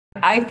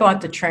I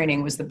thought the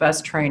training was the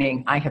best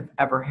training I have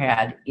ever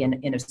had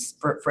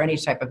for any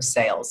type of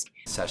sales.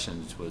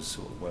 Sessions was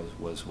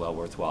well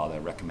worthwhile. I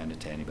recommend it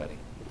to anybody.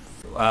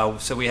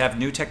 So we have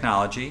new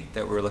technology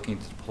that we're looking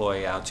to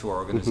deploy out to our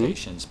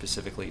organization,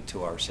 specifically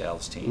to our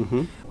sales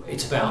team.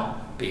 It's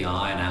about BI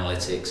and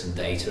analytics and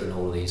data and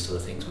all of these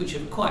sort of things, which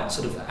are quite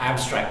sort of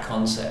abstract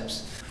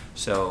concepts.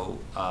 So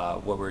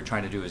what we're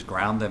trying to do is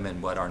ground them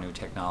in what our new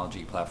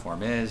technology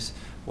platform is,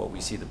 what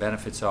we see the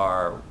benefits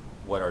are,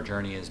 what our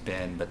journey has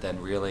been, but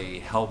then really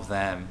help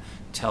them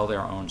tell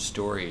their own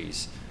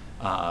stories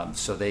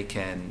so they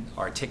can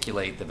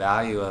articulate the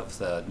value of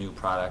the new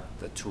product,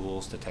 the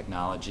tools, the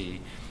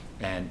technology,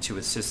 and to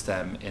assist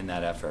them in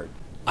that effort.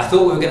 I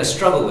thought we were going to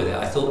struggle with it.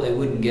 I thought they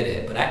wouldn't get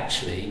it, but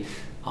actually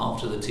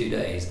after the 2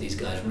 days these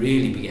guys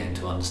really began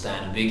to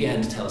understand and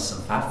began to tell us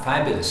some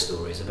fabulous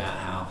stories about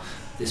how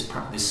this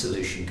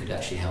solution could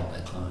actually help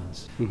their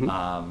clients.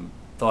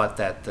 Thought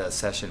that the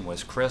session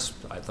was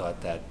crisp. I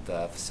thought that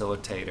the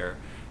facilitator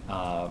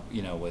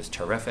was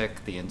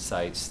terrific. The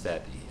insights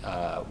that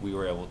we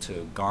were able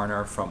to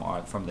garner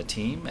from the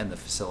team and the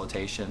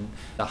facilitation,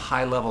 the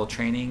high-level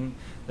training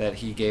that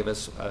he gave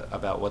us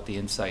about what the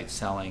insight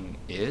selling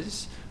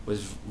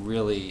was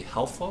really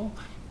helpful,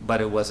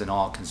 but it wasn't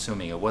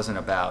all-consuming. It wasn't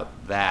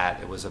about that.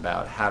 It was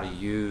about how to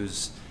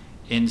use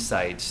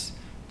insights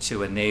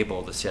to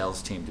enable the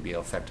sales team to be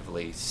able to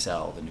effectively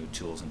sell the new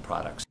tools and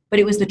products. But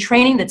it was the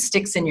training that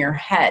sticks in your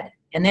head,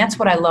 and that's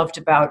what I loved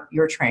about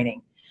your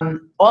training.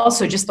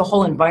 Also, just the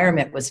whole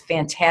environment was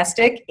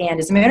fantastic, and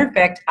as a matter of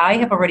fact, I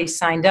have already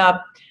signed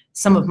up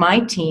some of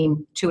my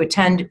team to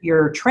attend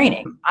your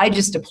training. I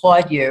just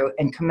applaud you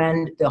and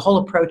commend the whole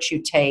approach you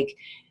take,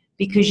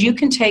 because you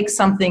can take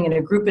something in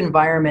a group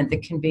environment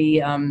that can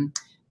be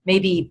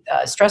maybe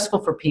stressful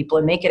for people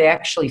and make it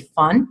actually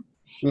fun.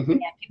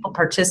 And people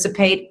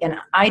participate, and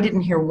I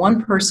didn't hear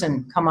one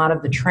person come out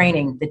of the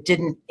training that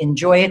didn't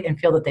enjoy it and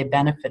feel that they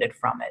benefited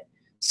from it.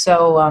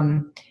 So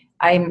I'm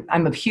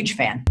a huge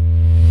fan.